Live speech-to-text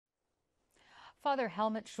Father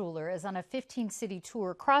Helmut Schuler is on a 15-city tour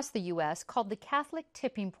across the U.S. called the Catholic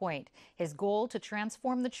Tipping Point. His goal to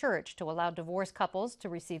transform the church to allow divorced couples to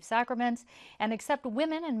receive sacraments and accept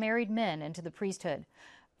women and married men into the priesthood.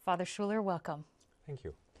 Father Schuler, welcome. Thank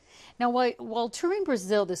you. Now, while touring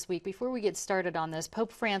Brazil this week, before we get started on this,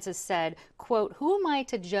 Pope Francis said, quote, "Who am I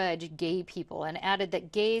to judge gay people?" and added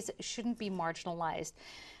that gays shouldn't be marginalized.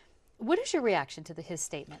 What is your reaction to his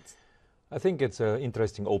statements? I think it's an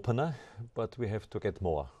interesting opener, but we have to get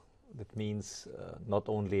more. That means not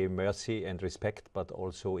only mercy and respect, but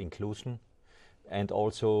also inclusion, and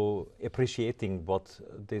also appreciating what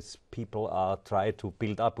these people are trying to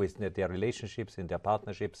build up with their relationships and their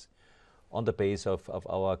partnerships on the base of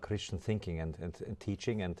our Christian thinking and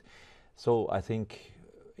teaching. And so I think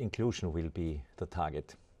inclusion will be the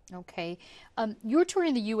target. Okay. You're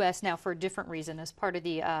touring the U.S. now for a different reason as part of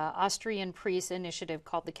the Austrian priest initiative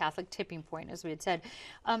called the Catholic Tipping Point, as we had said.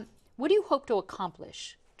 What do you hope to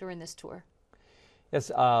accomplish during this tour?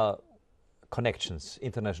 Yes, connections,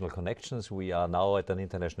 international connections. We are now at an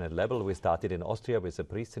international level. We started in Austria with a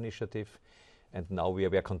priest initiative, and now we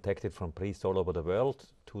are contacted from priests all over the world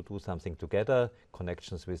to do something together,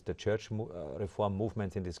 connections with the church reform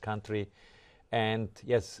movement in this country. And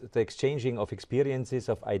yes, the exchanging of experiences,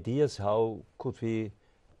 of ideas, how could we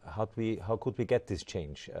get this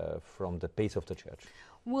change from the base of the church?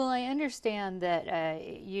 Well, I understand that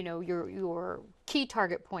your key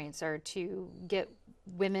target points are to get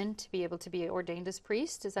women to be able to be ordained as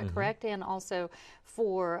priests. Is that correct? And also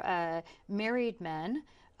for married men.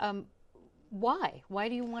 Why? Why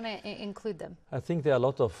do you want to include them? I think there are a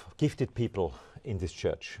lot of gifted people in this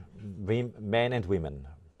church, men and women.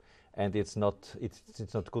 And it's not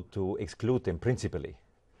good to exclude them principally,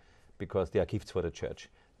 because they are gifts for the church.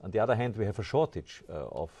 On the other hand, we have a shortage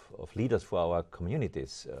of leaders for our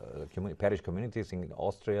communities, parish communities in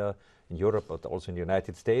Austria, in Europe, but also in the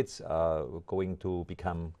United States are going to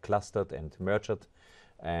become clustered and merged,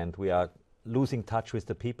 and we are losing touch with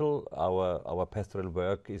the people. Our pastoral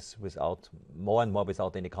work is more and more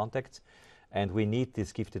without any contacts. And we need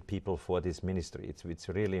these gifted people for this ministry. It's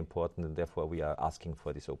really important, and therefore we are asking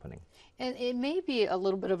for this opening. And it may be a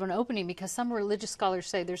little bit of an opening because some religious scholars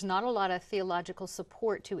say there's not a lot of theological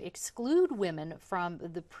support to exclude women from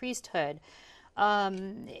the priesthood.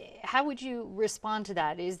 How would you respond to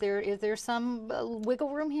that? Is there some wiggle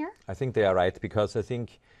room here? I think they are right, because I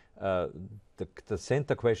think the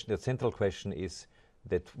central question is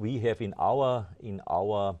that we have in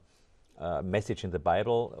our message in the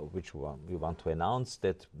Bible, which we want to announce,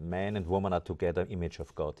 that man and woman are together, image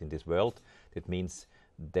of God in this world. That means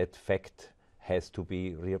that fact has to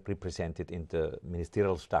be represented in the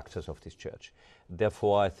ministerial structures of this church.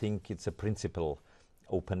 Therefore, I think it's a principal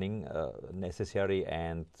opening necessary,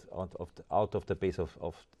 and out of the base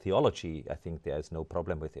of theology, I think there is no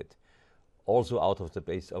problem with it. Also out of the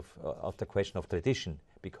base of the question of tradition,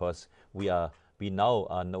 because we now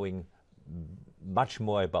are knowing much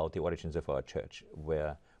more about the origins of our church,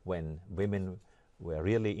 when women were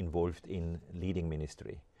really involved in leading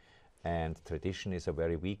ministry. And tradition is a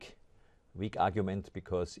very weak argument,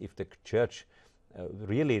 because if the church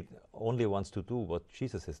really only wants to do what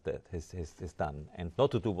Jesus has done, and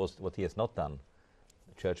not to do what he has not done,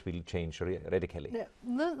 the church will change radically.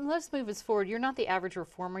 Let's move us forward. You're not the average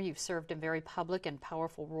reformer. You've served in very public and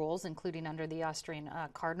powerful roles, including under the Austrian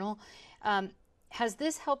cardinal. Has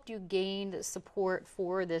this helped you gain support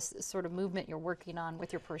for this sort of movement you're working on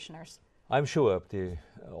with your parishioners? I'm sure the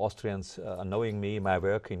Austrians are knowing me, my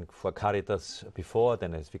work for Caritas before,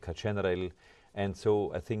 then as Vicar General, and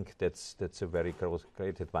so I think that's a very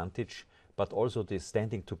great advantage. But also this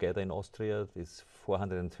standing together in Austria, these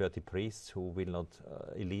 430 priests who will not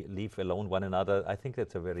leave alone one another, I think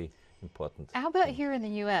that's a very important How about thing. here in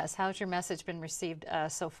the U.S.? How's your message been received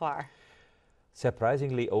so far?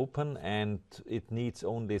 Surprisingly open, and it needs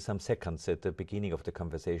only some seconds at the beginning of the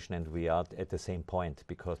conversation, and we are at the same point,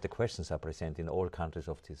 because the questions are present in all countries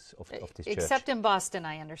of this church. Except in Boston,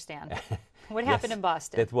 I understand. What happened in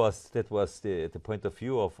Boston? That was the point of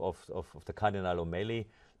view of the Cardinal O'Malley,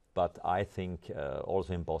 but I think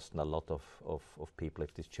also in Boston a lot of people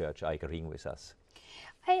at this church are agreeing with us.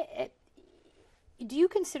 Do you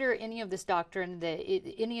consider any of this doctrine,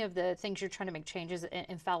 any of the things you're trying to make changes,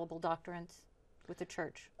 infallible doctrines with the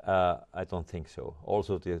church? I don't think so.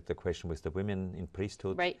 Also the question with the women in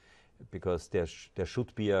priesthood, right? Because there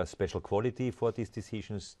should be a special quality for these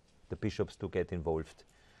decisions, the bishops to get involved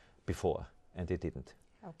before, and they didn't.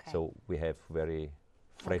 Okay. So we have very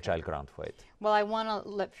fragile ground for it. Well, I want to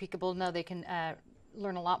let people know they can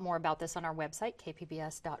learn a lot more about this on our website,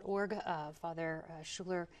 kpbs.org. Father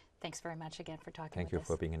Schuler, thanks very much again for talking with us. Thank you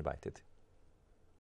for being invited.